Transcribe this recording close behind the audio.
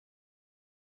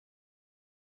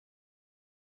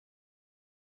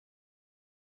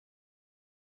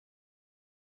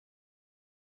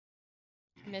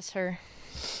Miss her.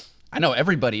 I know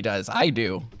everybody does. I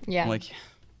do. Yeah. Like,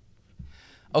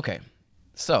 okay,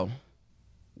 so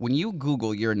when you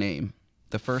Google your name,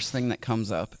 the first thing that comes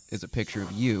up is a picture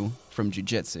of you from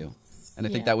jiu-jitsu. And I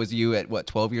think that was you at, what,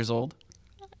 12 years old?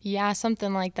 Yeah,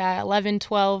 something like that. 11,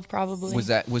 12 probably.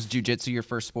 Was jiu-jitsu your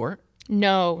first sport?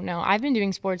 No. I've been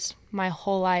doing sports my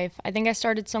whole life. I think I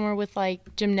started somewhere with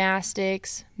like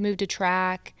gymnastics, moved to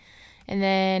track, and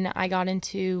then I got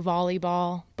into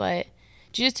volleyball. But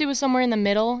jiu-jitsu was somewhere in the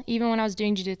middle. Even when I was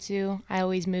doing jiu-jitsu, I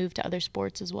always moved to other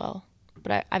sports as well.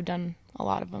 But I've done a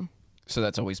lot of them. So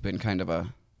that's always been kind of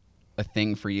a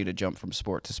thing for you to jump from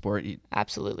sport to sport.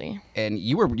 Absolutely. And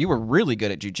you were really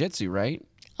good at jiu-jitsu, right?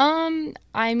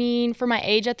 I mean, for my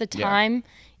age at the time,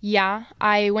 yeah.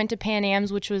 I went to Pan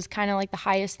Am's, which was kind of like the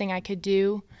highest thing I could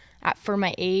do for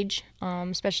my age,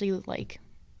 especially like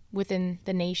within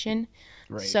the nation.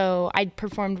 Right. So I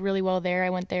performed really well there. I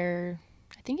went there,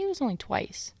 I think it was only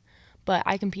twice, but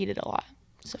I competed a lot.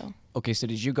 So. Okay, so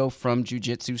did you go from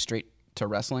jiu-jitsu straight to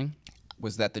wrestling?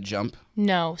 Was that the jump?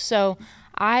 No. So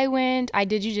I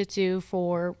did jiu-jitsu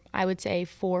for, I would say,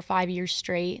 4 or 5 years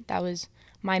straight. That was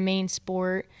my main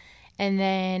sport. And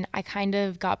then I kind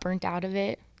of got burnt out of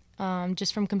it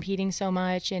just from competing so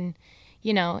much. And,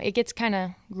 you know, it gets kind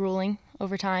of grueling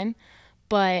over time.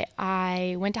 But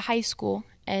I went to high school,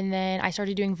 and then I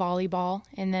started doing volleyball.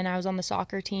 And then I was on the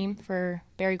soccer team for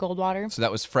Barry Goldwater. So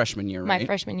that was freshman year, right? My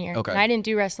freshman year. Okay. And I didn't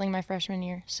do wrestling my freshman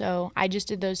year. So I just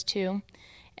did those two.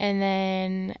 And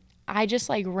then I just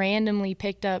like randomly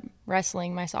picked up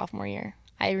wrestling my sophomore year.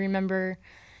 I remember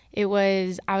I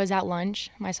was at lunch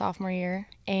my sophomore year,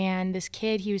 and this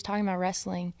kid, he was talking about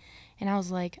wrestling, and I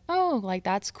was like, oh, like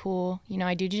that's cool. You know,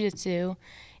 I do jiu-jitsu.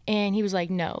 And he was like,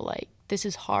 no, like this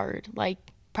is hard. Like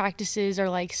practices are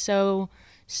like so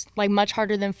like much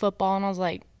harder than football. And I was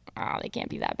like, they can't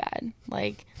be that bad.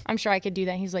 Like I'm sure I could do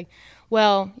that. And he's like,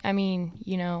 well, I mean,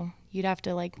 you know, you'd have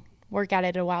to like work at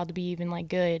it a while to be even like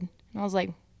good. And I was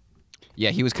like,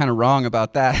 yeah, he was kind of wrong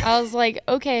about that. I was like,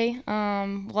 okay,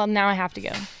 well now I have to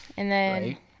go. And then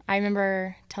Right. I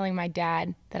remember telling my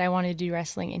dad that I wanted to do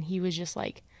wrestling, and he was just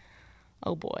like,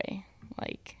 oh boy,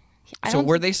 like. So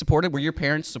were they supportive? Were your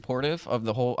parents supportive of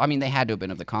the whole? I mean, they had to have been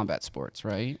of the combat sports,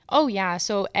 right? Oh yeah.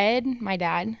 So Ed, my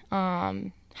dad,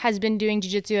 has been doing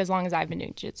jiu-jitsu as long as I've been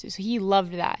doing jiu-jitsu. So he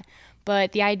loved that.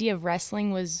 But the idea of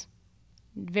wrestling was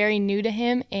very new to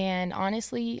him, and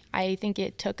honestly, I think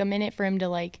it took a minute for him to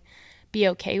like be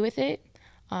okay with it.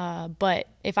 But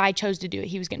if I chose to do it,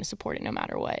 he was going to support it no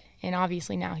matter what. And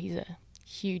obviously now he's a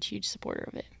huge supporter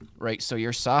of it. Right. So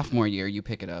your sophomore year, you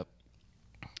pick it up.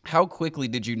 How quickly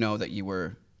did you know that you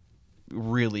were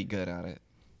really good at it?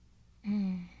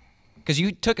 Because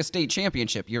you took a state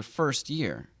championship your first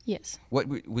year. Yes. What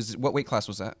weight class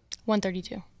was that?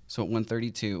 132. So at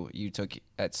 132, you took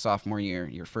at sophomore year,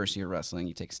 your first year wrestling,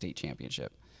 you take state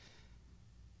championship.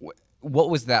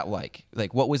 What was that like?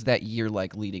 Like, what was that year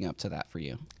like leading up to that for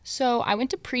you? So I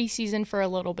went to preseason for a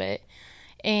little bit,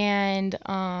 and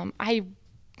I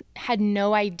had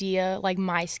no idea like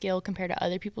my skill compared to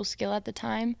other people's skill at the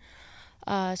time.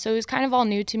 So it was kind of all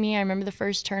new to me. I remember the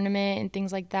first tournament and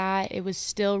things like that. It was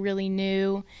still really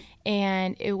new,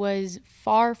 and it was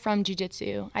far from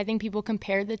jiu-jitsu. I think people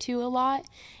compare the two a lot.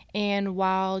 And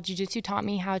while jiu-jitsu taught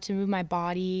me how to move my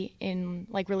body in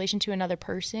like relation to another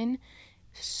person,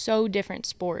 so different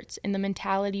sports, and the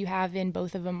mentality you have in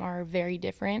both of them are very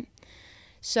different.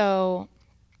 So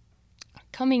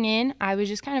coming in, I was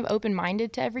just kind of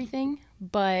open-minded to everything,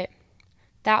 but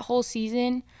that whole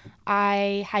season,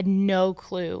 I had no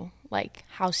clue like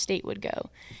how state would go.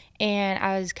 And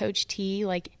as Coach T,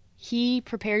 like he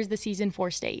prepares the season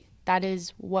for state. That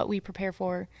is what we prepare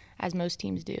for, as most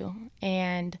teams do.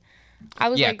 And I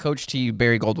was like, Coach T,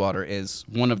 Barry Goldwater, is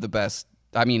one of the best.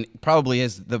 I mean, probably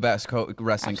is the best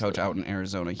wrestling coach out in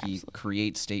Arizona. He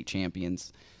creates state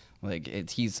champions. Like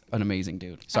he's an amazing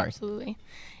dude. Sorry. Absolutely.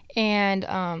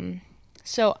 And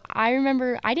so I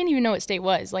remember I didn't even know what state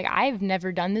was. Like I've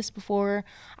never done this before.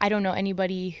 I don't know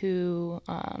anybody who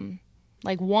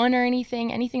like won or anything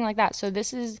like that. So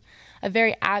this is a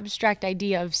very abstract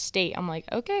idea of state. I'm like,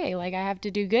 okay, like I have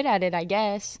to do good at it, I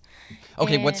guess.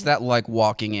 Okay, what's that like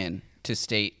walking in to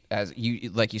state as you,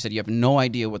 like you said, you have no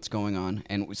idea what's going on.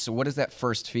 And so what is that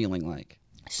first feeling like?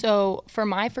 So for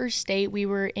my first state, we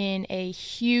were in a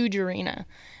huge arena.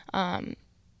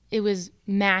 It was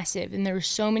massive, and there were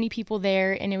so many people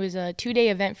there, and it was a 2-day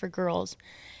event for girls.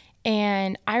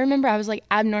 And I remember I was like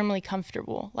abnormally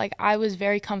comfortable. Like I was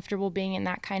very comfortable being in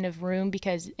that kind of room,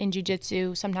 because in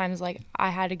jiu-jitsu, sometimes like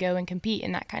I had to go and compete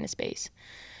in that kind of space.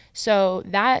 So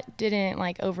that didn't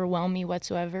like overwhelm me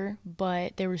whatsoever,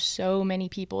 but there were so many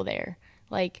people there.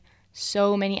 like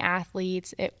so many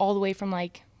athletes, all the way from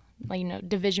like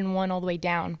Division I all the way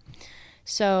down.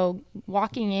 So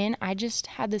walking in, I just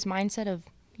had this mindset of,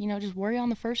 just worry on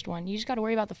the first one. You just got to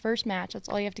worry about the first match. That's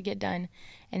all you have to get done.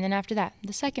 And then after that,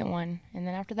 the second one. And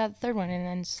then after that, the third one. And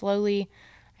then slowly,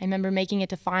 I remember making it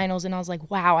to finals, and I was like,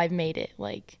 wow, I've made it.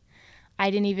 Like, I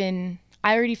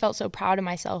already felt so proud of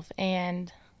myself.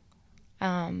 And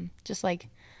just like,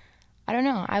 I don't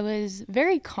know, I was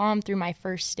very calm through my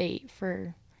first state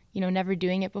for, never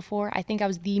doing it before. I think I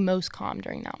was the most calm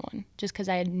during that one, just because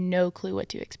I had no clue what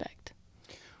to expect.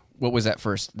 What was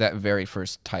that very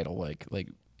first title like? Like,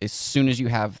 as soon as you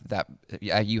have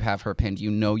you have her pinned,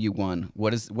 you won.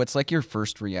 What's like your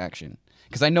first reaction?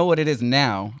 Because I know what it is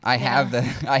now. I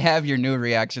have your new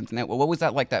reactions now. What was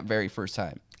that like that very first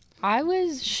time? I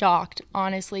was shocked,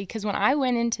 honestly, because when I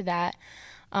went into that,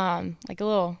 like a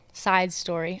little side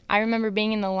story, I remember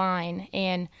being in the line,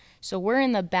 and so we're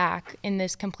in the back in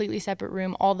this completely separate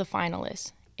room, all the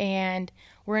finalists, and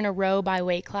we're in a row by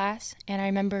weight class, and I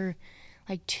remember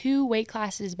like 2 weight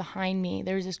classes behind me,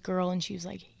 there was this girl, and she was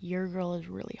like, your girl is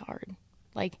really hard.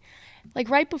 Like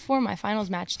right before my finals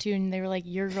match too, and they were like,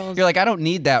 your girl's... You're like, I don't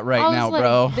need that right now, like,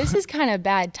 bro. This is kind of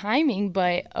bad timing,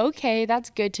 but okay, that's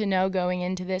good to know going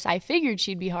into this. I figured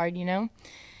she'd be hard,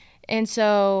 And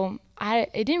so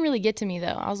it didn't really get to me though.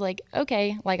 I was like,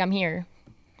 okay, like I'm here.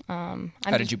 How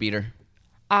did you beat her?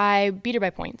 I beat her by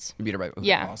points. You beat her by... Okay,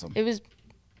 yeah. Awesome. It was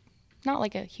not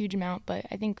like a huge amount, but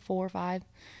I think 4 or 5.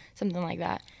 Something like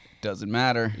that. Doesn't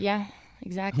matter. Yeah,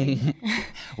 exactly.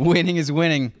 Winning is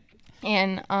winning.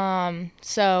 And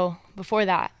so before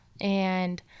that,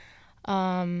 and so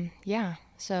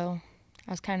I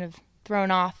was kind of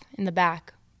thrown off in the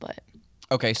back, but.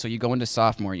 Okay, so you go into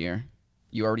sophomore year.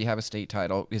 You already have a state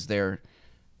title. Is there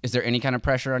any kind of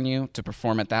pressure on you to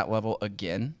perform at that level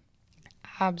again?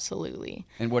 Absolutely.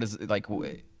 And what is it like?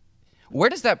 Where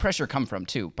does that pressure come from,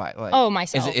 too?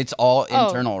 Myself. It's all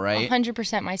internal, right?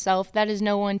 100% myself. That is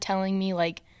no one telling me,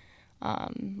 like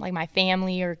my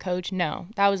family or coach. No,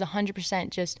 that was 100%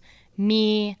 just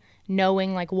me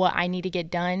knowing, like, what I need to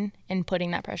get done and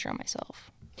putting that pressure on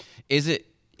myself. Is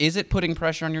it putting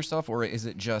pressure on yourself, or is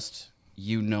it just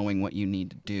you knowing what you need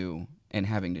to do and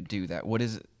having to do that? What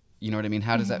is it? You know what I mean?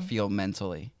 How does that feel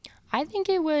mentally? I think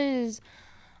it was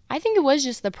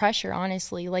just the pressure,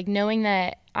 honestly, like knowing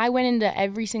that I went into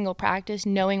every single practice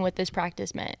knowing what this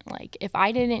practice meant. Like, if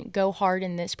I didn't go hard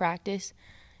in this practice,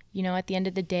 at the end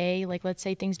of the day, like, let's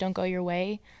say things don't go your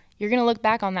way, you're going to look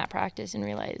back on that practice and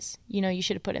realize, you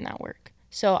should have put in that work.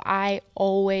 So I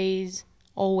always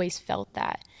felt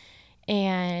that.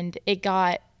 And it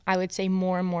got, I would say,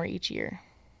 more and more each year.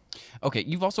 Okay,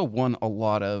 you've also won a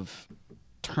lot of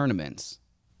tournaments.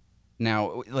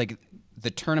 Now, like, the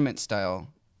tournament style,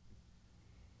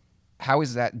 how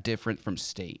is that different from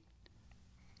state?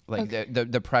 Like, okay.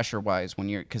 the pressure-wise,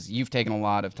 because you've taken a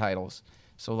lot of titles.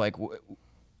 So, like,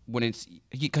 when it's,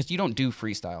 because you don't do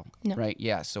freestyle, no. Right?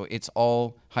 Yeah, so it's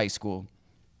all high school.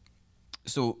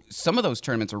 So some of those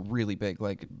tournaments are really big,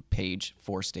 like Page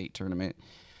 4-state tournament.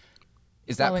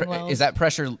 Is that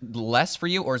pressure less for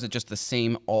you, or is it just the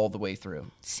same all the way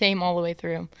through? Same all the way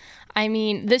through. I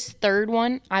mean, this third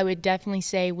one, I would definitely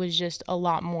say was just a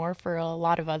lot more for a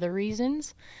lot of other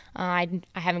reasons. I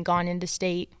haven't gone into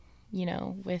state,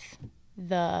 with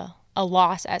a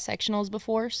loss at sectionals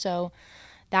before, so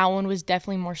that one was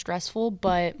definitely more stressful.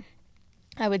 But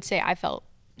I would say I felt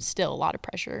still a lot of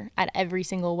pressure at every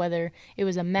single, whether it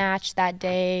was a match that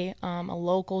day, a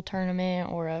local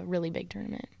tournament, or a really big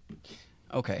tournament.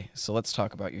 Okay, so let's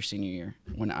talk about your senior year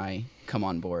when I come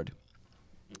on board.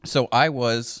 So I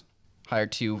was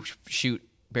hired to shoot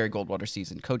Barry Goldwater's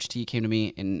season. Coach T came to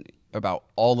me and about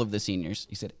all of the seniors.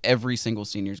 He said, every single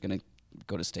senior is going to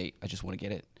go to state. I just want to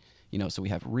get it. So we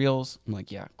have reels. I'm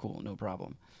like, yeah, cool, no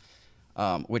problem.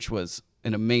 Which was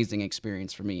an amazing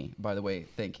experience for me. By the way,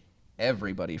 thank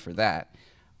everybody for that.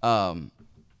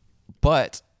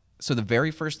 But so the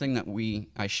very first thing that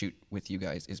I shoot with you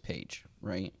guys is Page,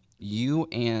 right? You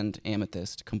and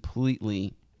Amethyst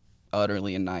completely,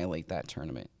 utterly annihilate that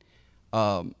tournament.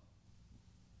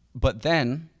 But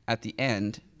then, at the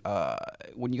end,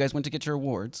 when you guys went to get your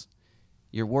awards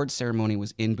ceremony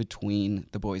was in between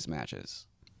the boys' matches.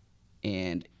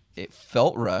 And it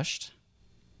felt rushed.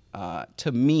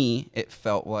 To me, it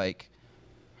felt like,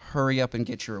 hurry up and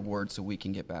get your award so we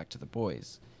can get back to the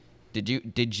boys.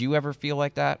 Did you ever feel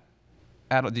like that?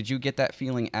 Did you get that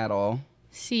feeling at all?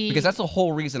 See, because that's the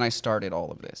whole reason I started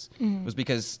all of this, was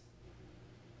because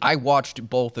I watched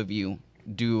both of you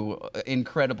do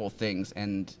incredible things,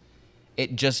 and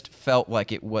it just felt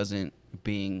like it wasn't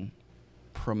being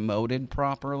promoted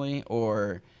properly,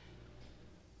 or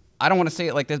I don't want to say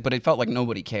it like this, but it felt like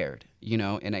nobody cared, you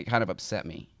know, and it kind of upset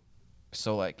me.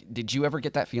 So, like, did you ever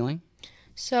get that feeling?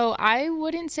 So I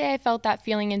wouldn't say I felt that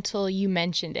feeling until you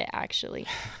mentioned it, actually.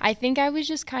 I think I was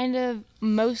just kind of,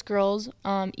 most girls,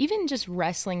 even just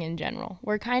wrestling in general,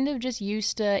 we're kind of just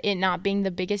used to it not being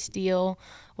the biggest deal,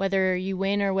 whether you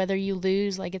win or whether you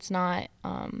lose. Like, it's not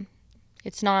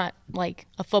like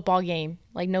a football game.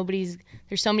 Like,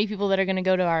 there's so many people that are going to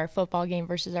go to our football game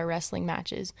versus our wrestling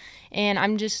matches. And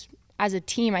as a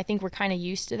team, I think we're kind of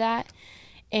used to that.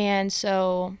 And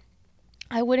so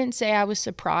I wouldn't say I was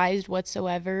surprised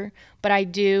whatsoever, but I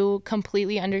do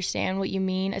completely understand what you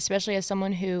mean, especially as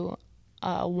someone who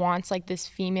wants like this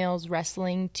females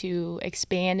wrestling to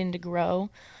expand and to grow.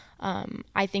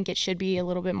 I think it should be a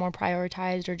little bit more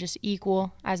prioritized or just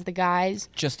equal as the guys.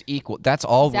 Just equal. That's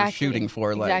all Exactly. we're shooting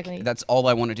for. Like, Exactly. that's all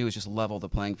I want to do is just level the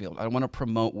playing field. I don't want to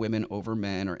promote women over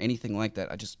men or anything like that.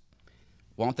 I just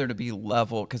want there to be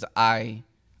level, because I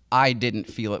didn't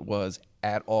feel it was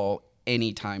at all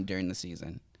any time during the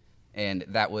season. And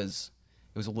it was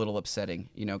a little upsetting,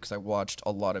 you know, because I watched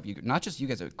a lot of you, not just you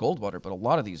guys at Goldwater, but a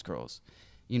lot of these girls.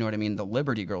 You know what I mean? The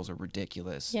Liberty girls are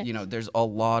ridiculous. Yes. You know, there's a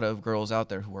lot of girls out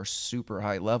there who are super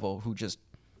high level who just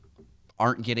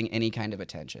aren't getting any kind of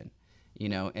attention. You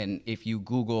know, and if you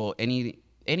Google any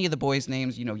of the boys'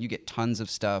 names, you know, you get tons of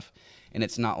stuff, and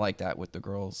it's not like that with the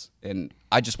girls. And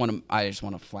I just want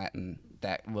to flatten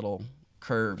that little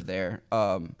curve there.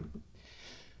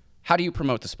 How do you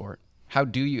promote the sport? How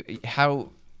do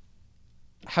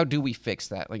we fix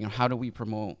that? Like, you know, how do we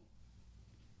promote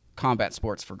combat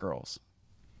sports for girls?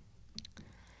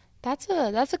 That's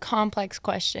a complex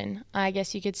question, I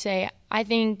guess you could say. I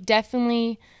think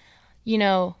definitely, you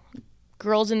know,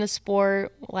 girls in the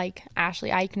sport like Ashley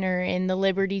Eichner and the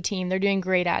Liberty team, they're doing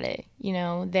great at it. You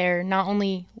know, they're not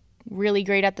only really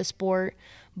great at the sport,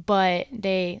 but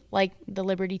they, like the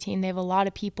Liberty team, they have a lot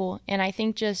of people. And I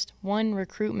think just one,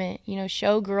 recruitment, you know,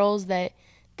 show girls that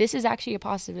this is actually a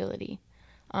possibility.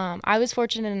 I was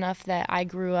fortunate enough that I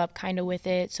grew up kind of with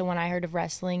it. So when I heard of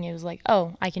wrestling, it was like,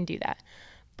 oh, I can do that.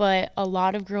 But a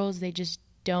lot of girls, they just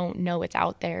don't know it's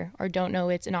out there or don't know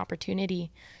it's an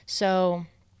opportunity. So,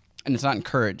 and it's not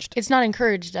encouraged. It's not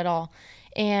encouraged at all.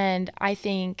 And I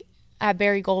think at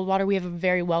Barry Goldwater, we have a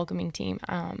very welcoming team.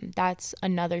 That's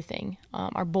another thing.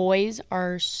 Our boys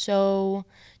are so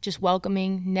just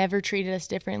welcoming, never treated us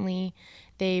differently.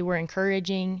 They were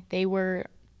encouraging. They were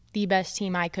the best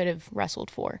team I could have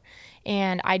wrestled for.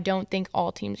 And I don't think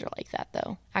all teams are like that,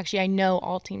 though. Actually, I know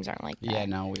all teams aren't like that. Yeah,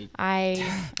 no,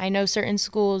 I know certain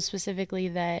schools specifically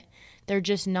that they're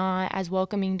just not as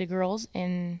welcoming to girls.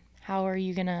 And how are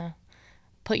you going to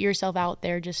put yourself out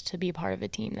there just to be a part of a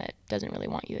team that doesn't really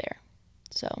want you there?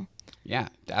 So yeah,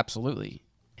 absolutely.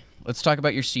 Let's talk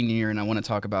about your senior year, and I want to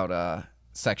talk about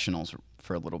sectionals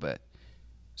for a little bit.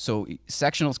 So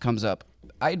sectionals comes up.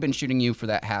 I had been shooting you for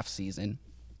that half season.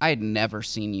 I had never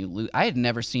seen you lose. I had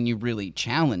never seen you really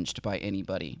challenged by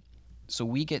anybody. So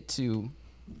we get to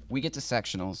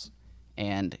sectionals,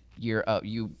 and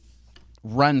you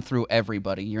run through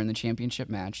everybody. You're in the championship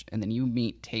match, and then you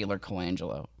meet Taylor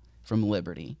Colangelo from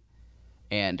Liberty,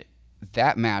 and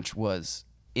that match was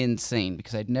insane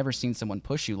because I'd never seen someone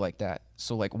push you like that.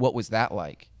 So, like, what was that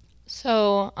like?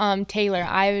 So, Taylor,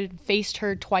 I faced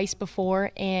her twice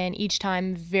before, and each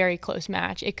time very close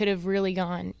match. It could have really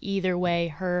gone either way,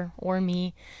 her or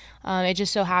me. It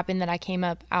just so happened that I came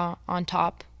up out on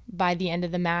top by the end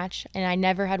of the match, and I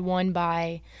never had won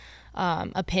by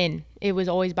a pin. It was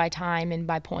always by time and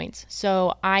by points.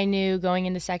 So I knew going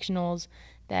into sectionals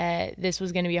that this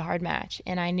was going to be a hard match,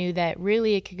 and I knew that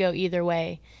really it could go either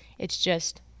way. It's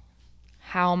just,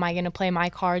 how am I going to play my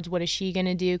cards? What is she going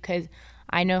to do? Because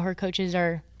I know her coaches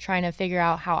are trying to figure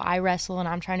out how I wrestle, and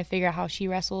I'm trying to figure out how she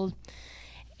wrestled.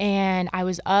 And I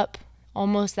was up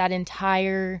that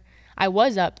entire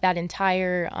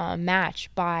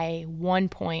match by 1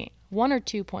 point, 1 or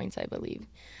 2 points, I believe.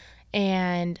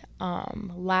 And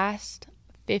last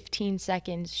 15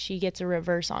 seconds, she gets a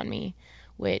reverse on me,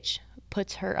 which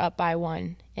puts her up by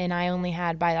 1. And I only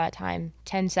had, by that time,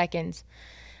 10 seconds.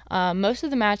 Most of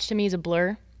the match to me is a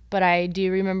blur, but I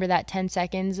do remember that 10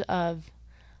 seconds of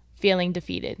feeling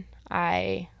defeated.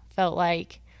 I felt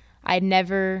like I'd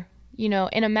never, in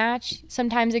a match,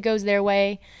 sometimes it goes their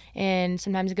way and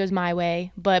sometimes it goes my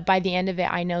way, but by the end of it,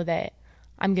 I know that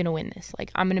I'm going to win this.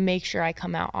 Like, I'm going to make sure I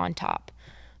come out on top.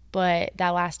 But that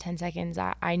last 10 seconds,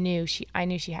 I knew she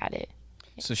had it.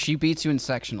 So she beats you in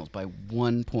sectionals by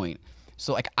 1 point.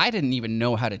 So, like, I didn't even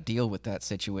know how to deal with that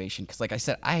situation because, like I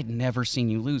said, I had never seen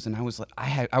you lose, and I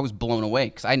was blown away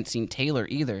because I hadn't seen Taylor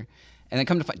either. And then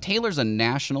come to find, Taylor's a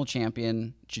national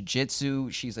champion,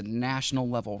 jiu-jitsu. She's a national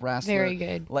level wrestler. Very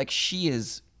good. Like, she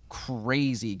is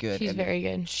crazy good. She's very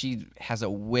good. She has a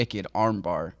wicked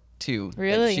armbar too.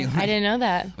 Really? I didn't know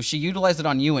that. She utilized it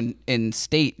on you in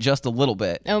state just a little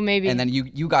bit. Oh, maybe. And then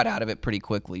you got out of it pretty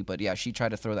quickly. But yeah, she tried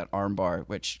to throw that armbar,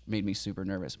 which made me super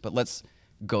nervous. But let's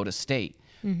go to state.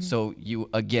 So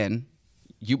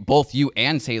both you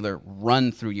and Taylor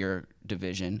run through your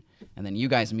division, and then you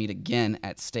guys meet again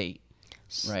at state,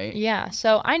 right? Yeah.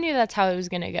 So I knew that's how it was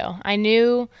going to go. I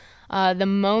knew the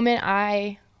moment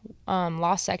I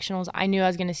lost sectionals, I knew I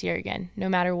was going to see her again, no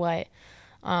matter what.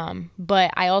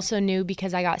 But I also knew,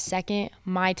 because I got second,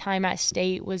 my time at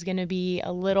state was going to be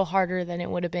a little harder than it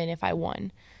would have been if I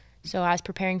won. So I was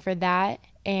preparing for that.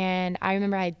 And I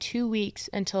remember I had 2 weeks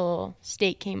until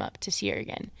state came up to see her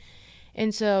again.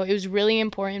 And so it was really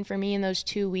important for me in those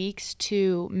 2 weeks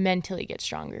to mentally get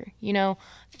stronger. You know,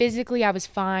 physically I was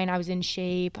fine. I was in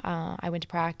shape. I went to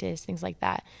practice, things like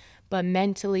that. But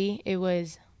mentally it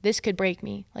was, this could break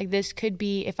me. Like, this could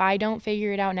be, if I don't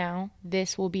figure it out now,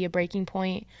 this will be a breaking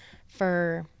point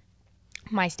for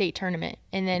my state tournament.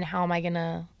 And then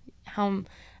I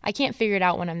can't figure it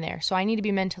out when I'm there. So I need to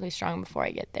be mentally strong before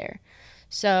I get there.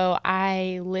 So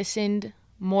I listened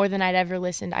more than I'd ever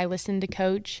listened. I listened to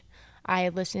Coach. I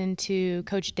listened to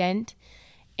Coach Dent.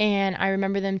 And I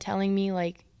remember them telling me,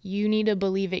 like, you need to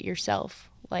believe it yourself.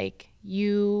 Like,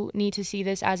 you need to see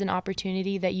this as an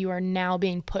opportunity that you are now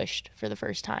being pushed for the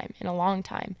first time in a long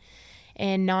time,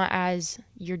 and not as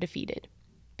you're defeated.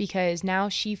 Because now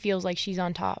she feels like she's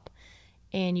on top,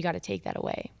 and you got to take that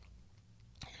away.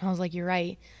 And I was like, you're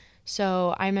right.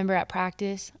 So I remember at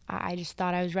practice, I just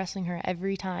thought I was wrestling her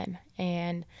every time.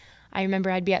 And I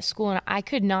remember I'd be at school, and I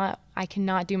could not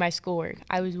do my schoolwork.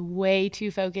 I was way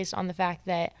too focused on the fact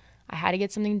that I had to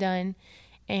get something done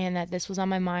and that this was on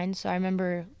my mind. So I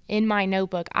remember in my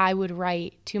notebook, I would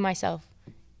write to myself,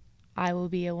 I will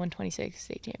be a 126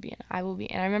 state champion. I will be.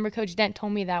 And I remember Coach Dent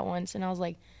told me that once, and I was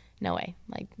like, no way.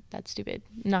 Like, that's stupid.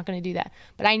 I'm not going to do that.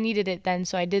 But I needed it then,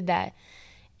 so I did that.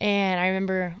 And I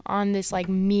remember on this, like,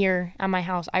 mirror at my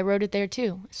house, I wrote it there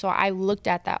too. So I looked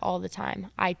at that all the time.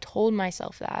 I told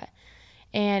myself that.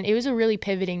 And it was a really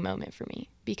pivoting moment for me,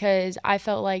 because I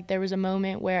felt like there was a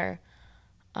moment where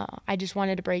I just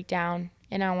wanted to break down,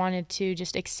 and I wanted to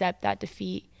just accept that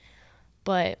defeat.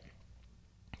 But,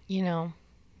 you know,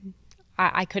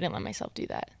 I couldn't let myself do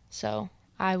that. So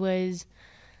I was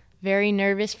very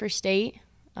nervous for state,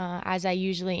 as I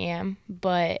usually am,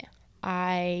 but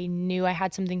I knew I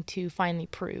had something to finally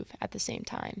prove at the same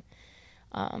time.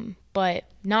 But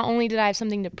not only did I have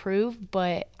something to prove,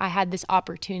 but I had this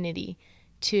opportunity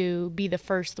to be the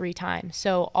first 3 times.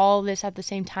 So all this at the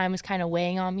same time was kind of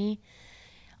weighing on me.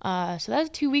 So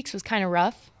that 2 weeks was kind of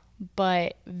rough,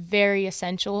 but very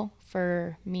essential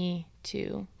for me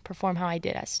to perform how I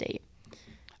did at state.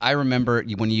 I remember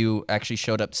when you actually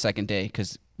showed up second day,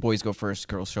 because boys go first,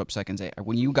 girls show up second day.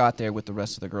 When you got there with the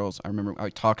rest of the girls, I remember I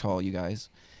talked to all you guys,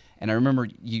 and I remember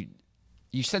you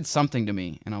said something to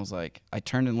me, and I was like, I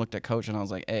turned and looked at Coach, and I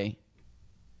was like, hey,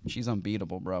 she's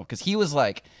unbeatable, bro. Because he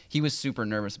was super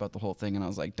nervous about the whole thing, and I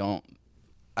was like,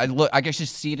 I guess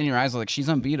just see it in your eyes, like, she's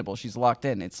unbeatable. She's locked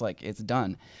in. It's like, it's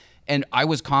done. And I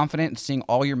was confident in seeing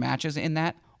all your matches in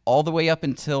that, all the way up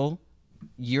until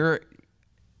you're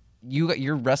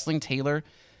wrestling Taylor.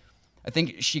 I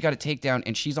think she got a takedown,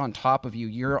 and she's on top of you.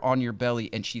 You're on your belly,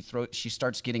 and she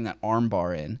starts getting that arm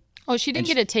bar in. Oh, she didn't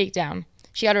get a takedown.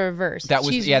 She got a reverse. That's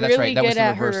She's right. really That was good the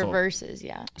at her reversal. reverses,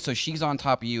 yeah. So she's on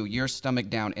top of you, your stomach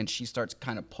down, and she starts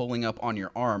kind of pulling up on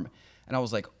your arm. And I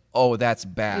was like, oh, that's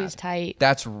bad. It was tight.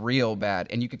 That's real bad.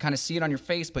 And you could kind of see it on your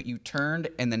face, but you turned,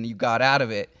 and then you got out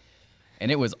of it,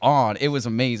 and it was on. It was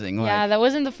amazing. Yeah, that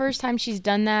wasn't the first time she's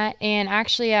done that. And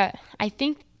actually, I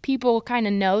think people kind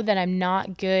of know that I'm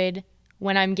not good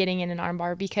when I'm getting in an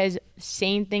armbar, because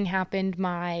same thing happened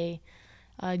my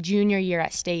junior year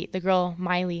at state. The girl,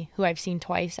 Miley, who I've seen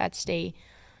twice at state,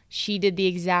 she did the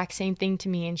exact same thing to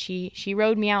me, and she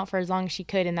rode me out for as long as she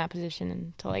could in that position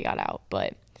until I got out.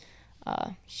 But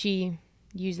she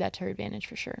used that to her advantage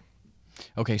for sure.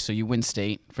 Okay, so you win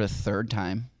state for the 3rd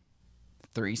time,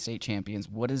 3 state champions.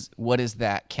 What is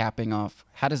that capping off?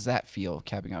 How does that feel,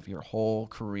 capping off your whole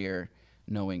career,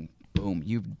 knowing, boom,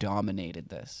 you've dominated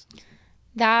this?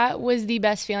 That was the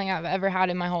best feeling I've ever had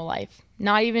in my whole life.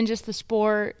 Not even just the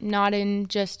sport, not in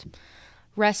just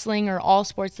wrestling or all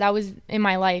sports. That was in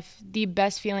my life the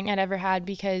best feeling I'd ever had,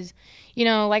 because, you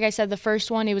know, like I said, the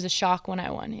first one, it was a shock when I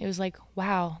won. It was like,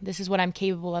 wow, this is what I'm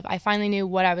capable of. I finally knew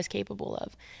what I was capable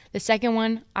of. The second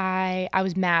one, I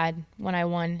was mad when I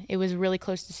won. It was a really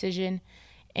close decision,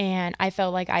 and I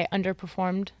felt like I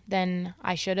underperformed than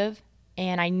I should have,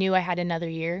 and I knew I had another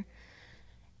year.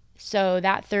 So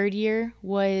that third year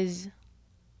was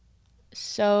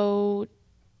so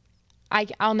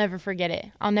I'll never forget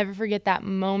it. I'll never forget that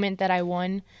moment that I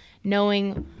won,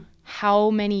 knowing how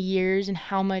many years and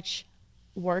how much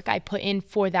work I put in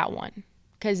for that one,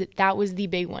 because that was the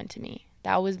big one to me.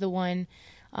 That was the one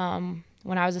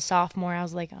when I was a sophomore. I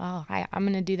was like, oh, I'm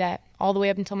going to do that all the way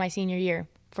up until my senior year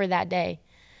for that day.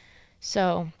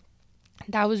 So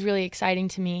that was really exciting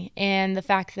to me. And the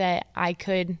fact that I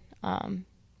could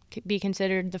be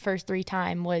considered the first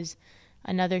 3-time was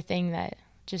another thing that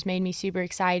just made me super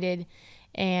excited.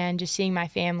 And just seeing my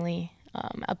family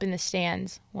up in the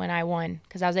stands when I won,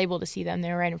 because I was able to see them.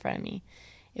 They were right in front of me.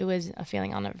 It was a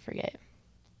feeling I'll never forget.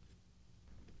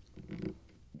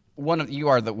 You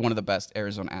are one of the best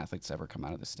Arizona athletes to ever come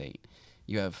out of the state.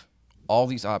 You have all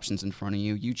these options in front of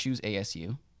you. You choose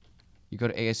ASU. You go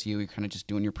to ASU. You're kind of just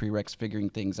doing your prereqs, figuring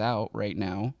things out right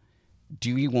now.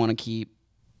 Do you want to keep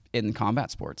in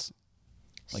combat sports?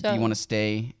 Like, do you want to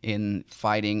stay in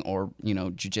fighting or,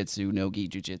 jiu-jitsu, no-gi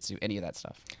jiu-jitsu, any of that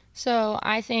stuff? So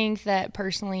I think that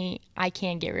personally I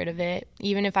can't get rid of it.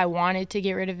 Even if I wanted to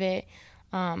get rid of it,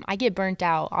 I get burnt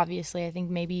out, obviously. I think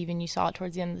maybe even you saw it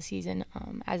towards the end of the season,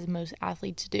 as most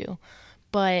athletes do.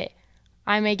 But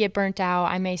I may get burnt out.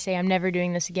 I may say I'm never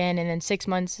doing this again, and in 6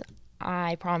 months,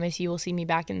 I promise you will see me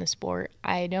back in the sport.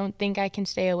 I don't think I can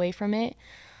stay away from it.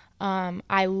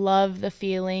 I love the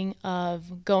feeling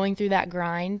of going through that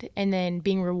grind and then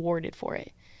being rewarded for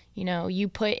it. You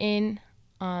put in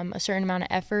a certain amount of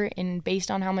effort, and based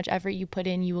on how much effort you put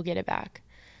in, you will get it back.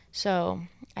 So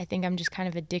I think I'm just kind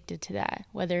of addicted to that,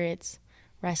 whether it's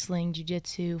wrestling,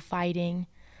 jiu-jitsu, fighting.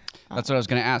 That's what I was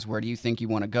going to ask. Where do you think you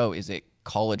want to go? Is it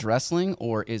college wrestling,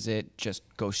 or is it just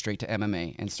go straight to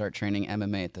MMA and start training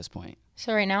MMA at this point?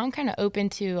 So right now I'm kind of open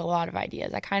to a lot of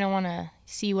ideas. I kind of want to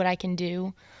see what I can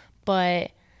do.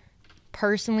 But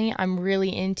personally, I'm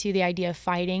really into the idea of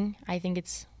fighting. I think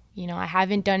it's, I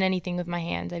haven't done anything with my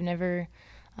hands. I've never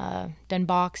done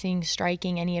boxing,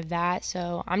 striking, any of that.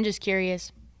 So I'm just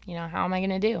curious, how am I going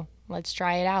to do? Let's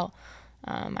try it out.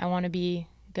 I want to be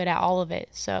good at all of it.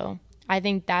 So I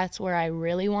think that's where I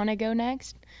really want to go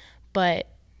next. But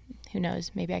who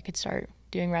knows? Maybe I could start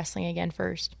doing wrestling again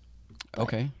first. But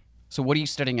okay. So what are you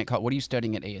studying at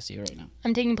ASU right now?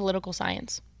 I'm taking political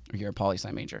science. You're a poli-sci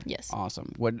major. Yes.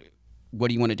 Awesome. What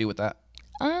do you want to do with that?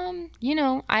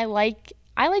 I like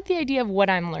the idea of what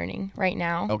I'm learning right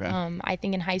now. Okay. I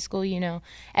think in high school,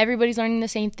 everybody's learning the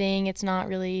same thing. It's not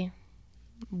really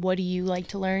what do you like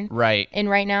to learn. Right. And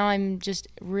right now I'm just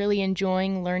really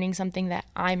enjoying learning something that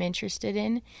I'm interested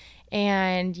in.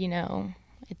 And,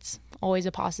 it's always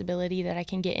a possibility that I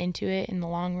can get into it in the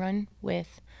long run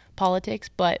with politics,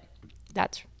 but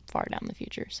that's far down the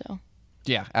future. So.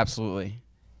 Yeah, absolutely.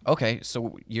 Okay,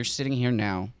 so you're sitting here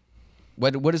now.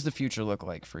 What does the future look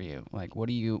like for you? Like, what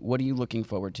are you looking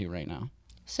forward to right now?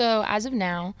 So as of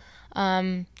now,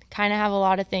 kind of have a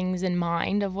lot of things in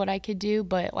mind of what I could do.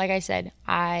 But like I said,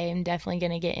 I am definitely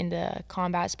going to get into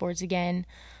combat sports again,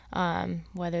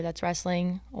 whether that's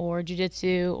wrestling or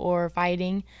jiu-jitsu or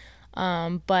fighting.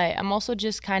 But I'm also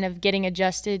just kind of getting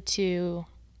adjusted to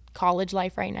college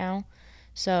life right now.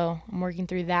 So I'm working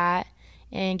through that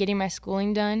and getting my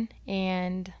schooling done.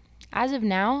 And as of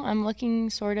now, I'm looking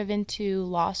sort of into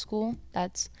law school.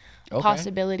 That's a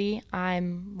possibility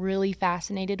I'm really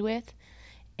fascinated with.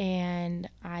 And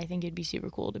I think it'd be super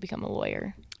cool to become a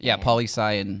lawyer. Yeah,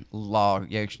 poli-sci and law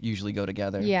usually go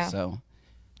together. Yeah. So.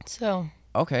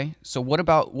 Okay. So what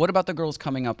about the girls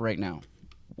coming up right now?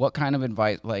 What kind of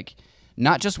advice, like,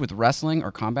 not just with wrestling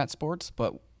or combat sports,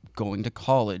 but going to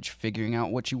college, figuring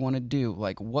out what you want to do,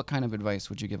 like, what kind of advice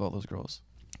would you give all those girls?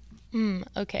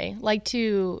 Okay. Like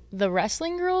to the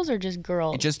wrestling girls or just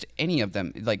girls? Just any of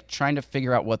them, like trying to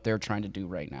figure out what they're trying to do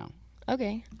right now.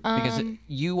 Okay. Because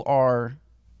you're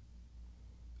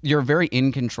a very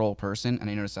in control person, and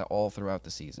I noticed that all throughout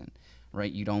the season,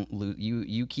 right? You don't lose,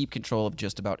 you keep control of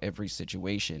just about every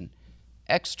situation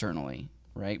externally,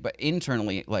 right? But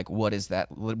internally, like, what is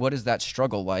that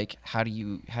struggle like? How do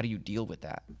you deal with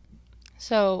that?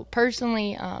 So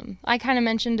personally, I kind of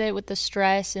mentioned it with the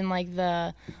stress and like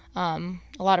a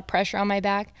lot of pressure on my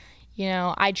back.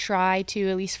 I try to,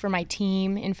 at least for my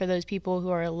team and for those people who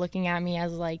are looking at me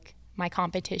as like my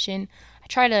competition, I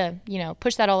try to,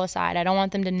 push that all aside. I don't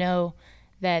want them to know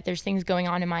that there's things going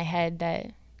on in my head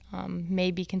that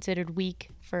may be considered weak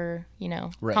for,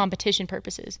 Right. competition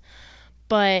purposes.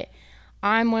 But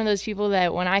I'm one of those people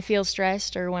that when I feel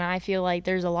stressed or when I feel like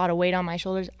there's a lot of weight on my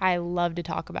shoulders, I love to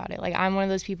talk about it. Like, I'm one of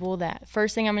those people that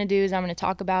first thing I'm going to do is I'm going to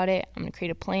talk about it. I'm going to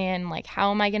create a plan. Like, how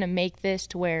am I going to make this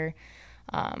to where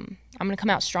I'm going to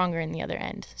come out stronger in the other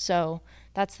end? So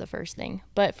that's the first thing.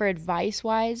 But for advice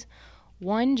wise,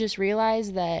 one, just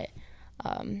realize that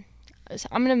so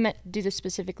I'm going to do this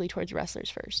specifically towards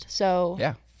wrestlers first. So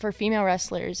Yeah. for female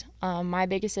wrestlers, my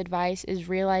biggest advice is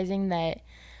realizing that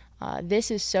this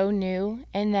is so new,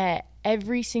 and that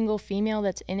every single female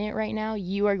that's in it right now,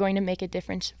 you are going to make a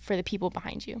difference for the people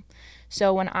behind you.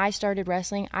 So when I started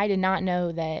wrestling, I did not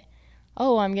know that,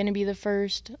 oh, I'm going to be the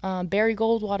first Barry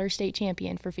Goldwater state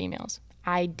champion for females.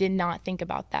 I did not think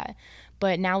about that.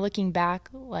 But now looking back,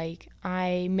 like,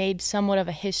 I made somewhat of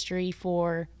a history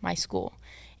for my school.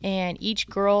 And each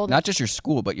girl... Not just your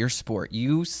school, but your sport.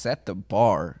 You set the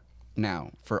bar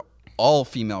now for all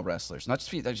female wrestlers, not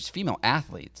just female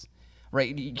athletes.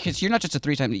 Right, because you're not just a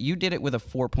 3-time. You did it with a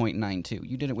 4.92.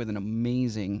 You did it with an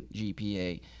amazing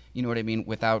GPA. You know what I mean?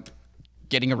 Without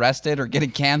getting arrested or getting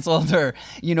canceled or,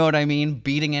 you know what I mean,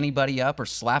 beating anybody up or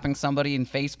slapping somebody in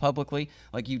face publicly.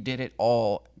 Like, you did it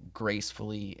all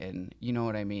gracefully, and you know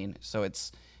what I mean? So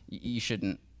you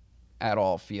shouldn't at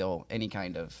all feel any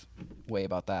kind of way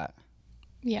about that.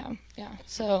 Yeah.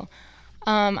 So,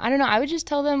 I don't know. I would just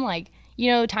tell them, like, you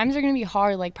know, times are going to be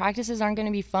hard. Like, practices aren't going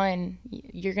to be fun.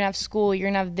 You're going to have school. You're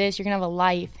going to have this. You're going to have a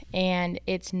life. And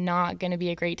it's not going to be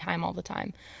a great time all the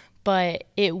time. But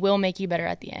it will make you better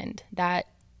at the end. That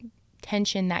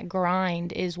tension, that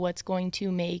grind is what's going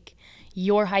to make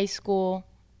your high school,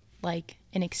 like,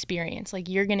 an experience. Like,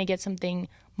 you're going to get something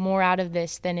more out of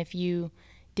this than if you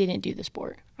didn't do the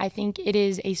sport. I think it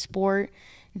is a sport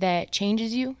that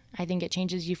changes you. I think it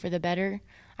changes you for the better.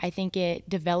 I think it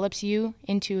develops you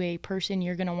into a person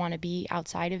you're going to want to be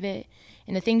outside of it.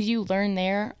 And the things you learn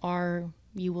there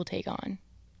you will take on.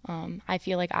 I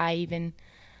feel like I even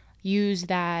use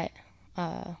that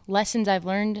lessons I've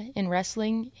learned in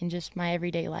wrestling in just my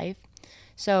everyday life.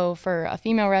 So for a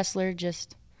female wrestler,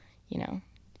 just, you know,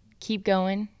 keep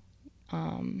going,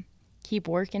 keep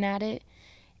working at it.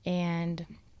 And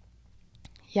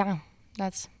yeah,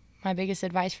 that's my biggest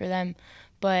advice for them.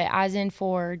 But as in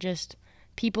for just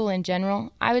people in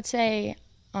general, I would say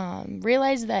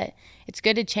realize that it's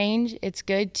good to change. It's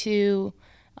good to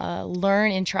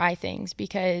learn and try things,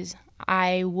 because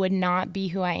I would not be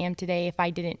who I am today if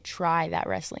I didn't try that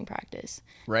wrestling practice.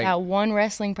 Right. That one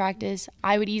wrestling practice,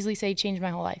 I would easily say changed my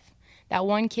whole life. That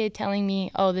one kid telling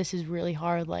me, oh, this is really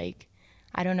hard, like,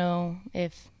 I don't know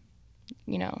if,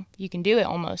 you know, you can do it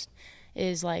almost,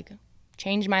 is like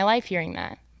changed my life hearing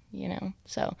that. You know,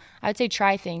 so I would say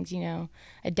try things, you know,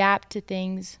 adapt to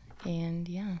things, and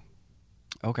yeah.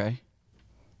 Okay.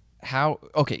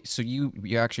 So you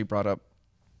actually brought up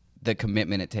the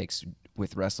commitment it takes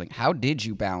with wrestling. How did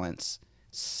you balance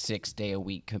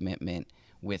 6-day-a-week commitment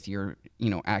with your, you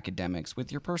know, academics,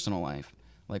 with your personal life?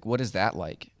 Like, what is that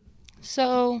like?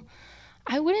 So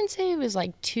I wouldn't say it was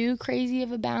like too crazy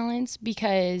of a balance,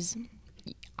 because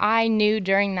I knew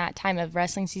during that time of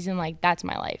wrestling season, like, that's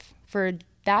my life. For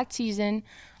that season,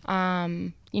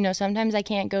 you know, sometimes I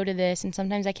can't go to this and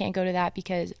sometimes I can't go to that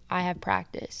because I have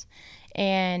practice.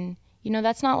 And, you know,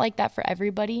 that's not like that for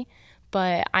everybody,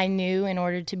 but I knew in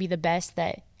order to be the best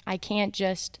that I can't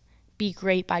just be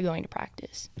great by going to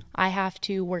practice. I have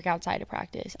to work outside of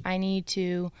practice. I need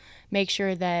to make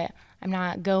sure that I'm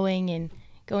not going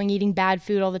eating bad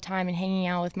food all the time and hanging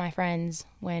out with my friends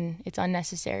when it's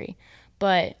unnecessary.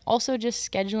 But also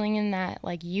just scheduling in that,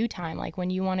 like, you time, like when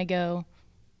you want to go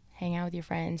hang out with your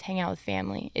friends, hang out with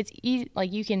family. It's easy,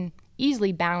 like, you can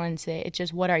easily balance it. It's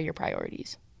just, what are your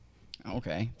priorities?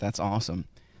 Okay, that's awesome.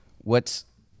 What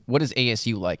is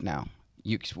ASU like now?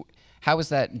 How is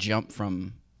that jump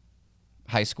from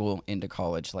high school into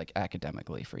college, like,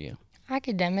 academically for you?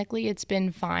 Academically, it's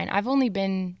been fine. I've only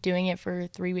been doing it for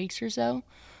 3 weeks or so,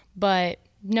 but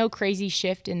no crazy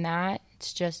shift in that.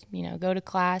 It's just, you know, go to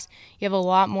class. You have a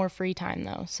lot more free time,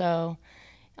 though. So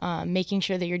making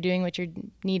sure that you're doing what you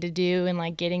need to do and,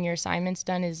 like, getting your assignments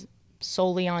done is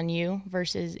solely on you,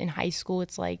 versus in high school,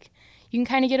 it's like you can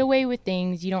kind of get away with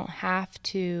things. You don't have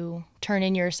to turn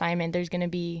in your assignment. There's going to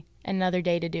be another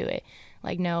day to do it.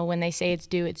 Like, no, when they say it's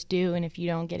due, it's due. And if you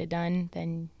don't get it done,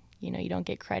 then, you know, you don't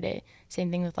get credit.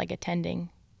 Same thing with, like, attending.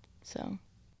 So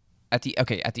at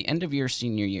the end of your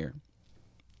senior year,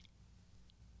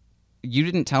 you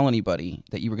didn't tell anybody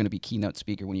that you were going to be keynote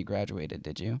speaker when you graduated,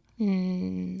 did you?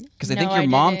 Because I think your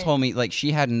mom told me, like,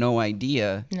 she had no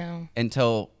idea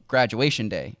until graduation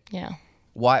day. Yeah.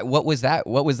 Why? What was that?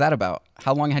 What was that about?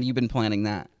 How long had you been planning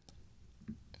that?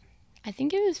 I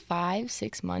think it was 5,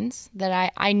 6 months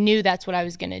that I knew that's what I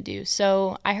was going to do.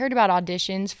 So I heard about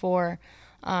auditions for,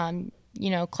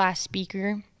 class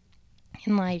speaker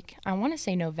in like, I want to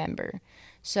say November.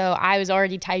 So I was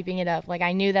already typing it up. Like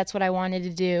I knew that's what I wanted to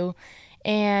do.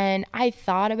 And I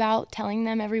thought about telling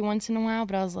them every once in a while,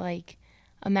 but I was like,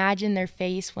 imagine their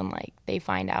face when like they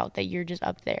find out that you're just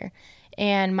up there.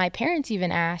 And my parents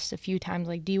even asked a few times,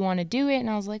 like, do you want to do it? And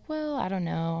I was like, well, I don't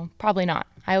know. Probably not.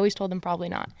 I always told them probably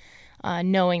not,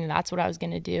 knowing that that's what I was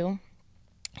going to do.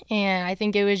 And I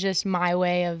think it was just my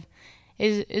way of,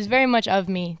 is very much of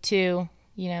me to,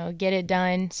 get it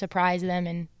done, surprise them,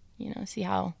 and, see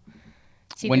how.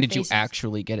 When did you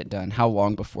actually get it done? How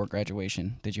long before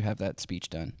graduation did you have that speech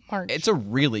done? March. It's a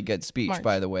really good speech,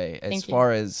 by the way. As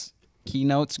far as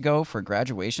keynotes go for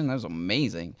graduation, that was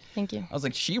amazing. Thank you. I was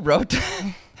like, she wrote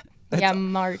yeah,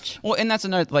 March. Well, and that's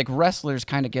another, like, wrestlers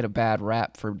kind of get a bad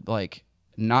rap for, like,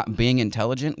 not being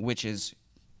intelligent, which is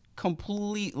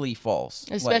completely false.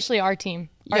 Especially our team.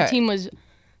 Our team was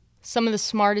some of the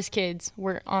smartest kids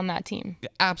were on that team.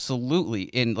 Absolutely.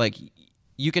 And, like,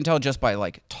 you can tell just by,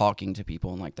 like, talking to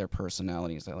people and, like, their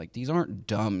personalities that, like, these aren't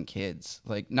dumb kids.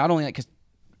 Like, not only that, because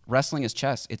wrestling is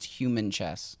chess. It's human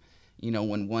chess.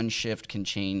 When one shift can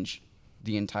change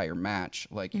the entire match,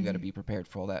 like, you got to be prepared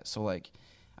for all that. So, like,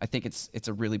 I think it's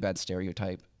a really bad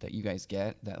stereotype that you guys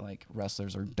get, that, like,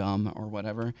 wrestlers are dumb or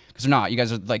whatever. Because they're not. You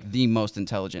guys are, like, the most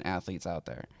intelligent athletes out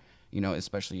there,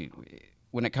 especially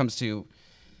when it comes to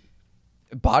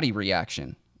body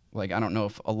reaction. Like, I don't know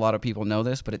if a lot of people know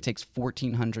this, but it takes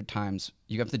 1,400 times.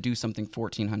 You have to do something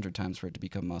 1,400 times for it to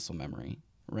become muscle memory,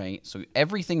 right? So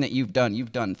everything that you've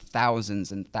done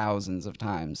thousands and thousands of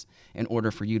times in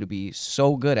order for you to be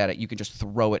so good at it, you can just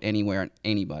throw it anywhere and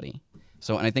anybody.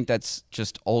 So, and I think that's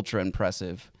just ultra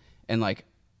impressive. And, like,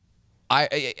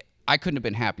 I couldn't have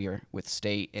been happier with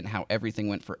state and how everything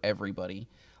went for everybody.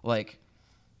 Like,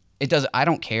 I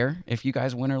don't care if you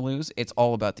guys win or lose. It's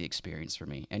all about the experience for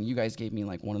me. And you guys gave me,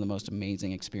 like, one of the most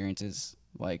amazing experiences,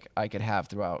 like, I could have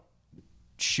throughout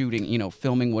shooting,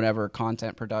 filming, whatever,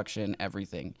 content production,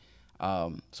 everything.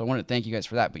 So I wanted to thank you guys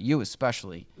for that, but you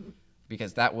especially,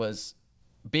 because that was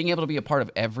being able to be a part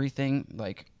of everything.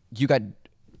 Like, you got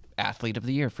Athlete of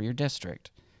the Year for your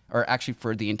district, or actually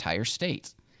for the entire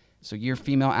state. So you're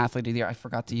Female Athlete of the Year. I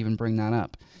forgot to even bring that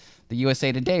up. The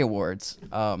USA Today Awards,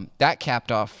 that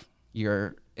capped off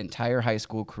your entire high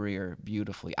school career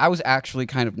beautifully. I was actually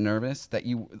kind of nervous that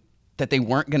they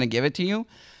weren't going to give it to you.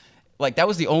 Like, that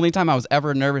was the only time I was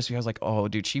ever nervous, because I was like, oh,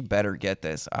 dude, she better get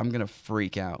this. I'm going to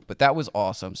freak out. But that was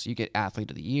awesome. So you get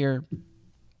Athlete of the Year,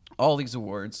 all these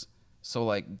awards. So,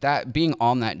 like, that, being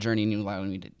on that journey and you allowing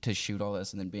me to shoot all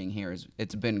this and then being here,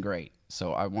 it's been great.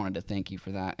 So I wanted to thank you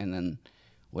for that. And then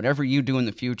whatever you do in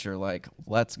the future, like,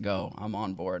 let's go. I'm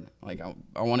on board. Like,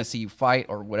 I want to see you fight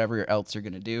or whatever else you're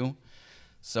going to do.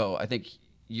 So I think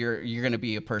you're going to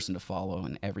be a person to follow,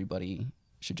 and everybody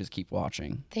should just keep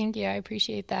watching. Thank you. I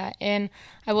appreciate that. And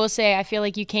I will say, I feel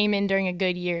like you came in during a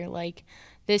good year. Like,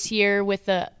 this year with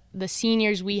the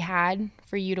seniors we had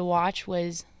for you to watch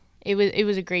was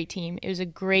a great team. It was a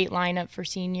great lineup for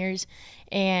seniors,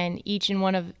 and each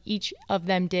of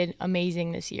them did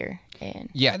amazing this year.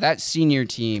 And yeah, that senior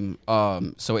team.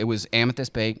 So it was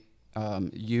Amethyst Bay,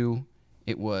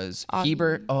 it was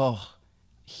Heber. Oh,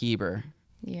 Heber.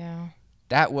 Yeah.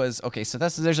 That was okay. So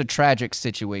there's a tragic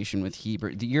situation with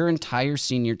Heber. Your entire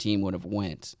senior team would have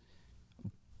went,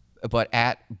 but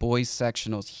at boys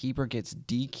sectionals, Heber gets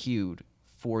DQ'd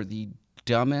for the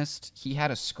dumbest. He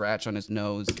had a scratch on his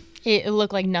nose. It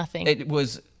looked like nothing.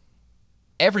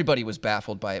 Everybody was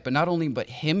baffled by it, but not only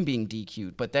him being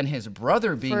DQ'd, but then his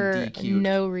brother being DQ'd. For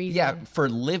no reason. Yeah, for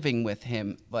living with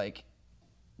him. Like,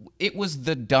 it was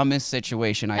the dumbest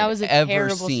situation I've ever seen. That was a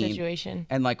terrible situation.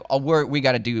 And, like,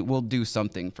 we'll do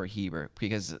something for Heber,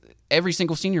 because every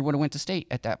single senior would have went to state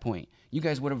at that point. You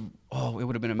guys would have, it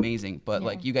would have been amazing. But,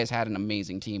 like, you guys had an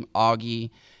amazing team.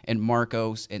 Augie and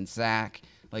Marcos and Zach.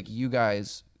 Like, you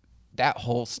guys, that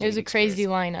whole state. It was a crazy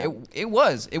lineup. It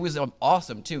was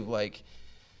awesome too. Like,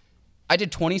 I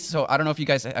did 20. So I don't know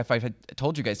if I had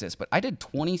told you guys this, but I did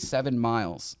 27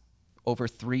 miles over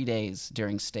 3 days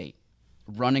during state,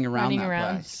 running around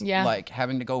that place. Yeah. Like,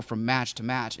 having to go from match to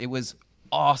match. It was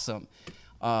awesome.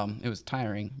 It was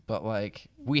tiring, but, like,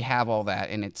 we have all that,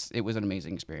 and it was an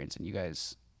amazing experience. And you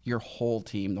guys, your whole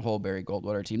team, the whole Barry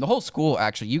Goldwater team, the whole school,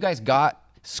 actually, you guys got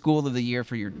School of the Year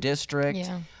for your district.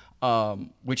 Yeah.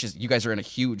 Which is, you guys are in a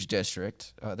huge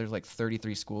district. There's like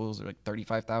 33 schools, there's like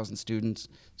 35,000 students.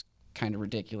 It's kind of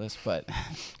ridiculous, but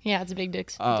yeah, it's a big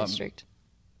district.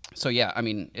 So yeah, I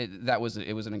mean, it was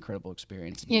an incredible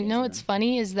experience. You know what's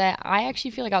funny is that I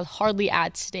actually feel like I was hardly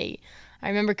at state. I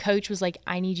remember coach was like,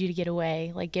 I need you to get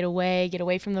away. Like, get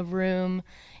away from the room.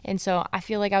 And so I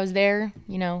feel like I was there,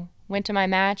 you know, went to my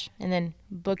match and then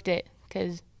booked it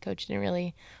because coach didn't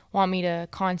really want me to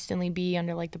constantly be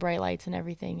under like the bright lights and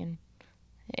everything. And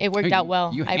it worked out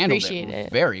well. You I handled appreciate it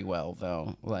very well,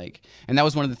 though. Like, and that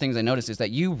was one of the things I noticed is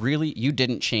that you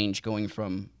didn't change going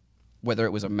from whether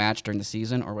it was a match during the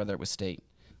season or whether it was state.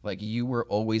 Like, you were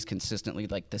always consistently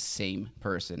like the same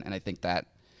person, and I think that,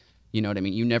 you know what I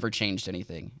mean? You never changed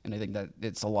anything, and I think that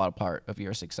it's a lot of part of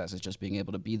your success is just being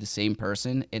able to be the same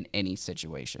person in any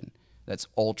situation. That's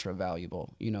ultra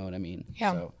valuable. You know what I mean?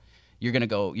 Yeah. So you're gonna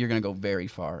go very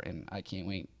far, and I can't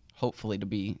wait. Hopefully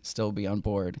to still be on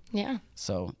board. Yeah.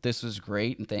 So this was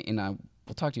great, and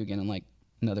we'll talk to you again in like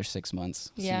another 6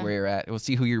 months. Yeah. See where you're at. We'll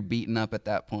see who you're beating up at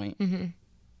that point. Mm-hmm.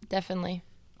 Definitely.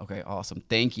 Okay, awesome.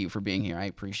 Thank you for being here. I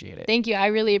appreciate it. Thank you. I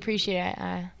really appreciate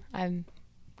it. I'm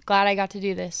glad I got to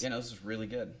do this. Yeah, no, this is really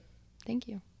good. Thank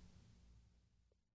you.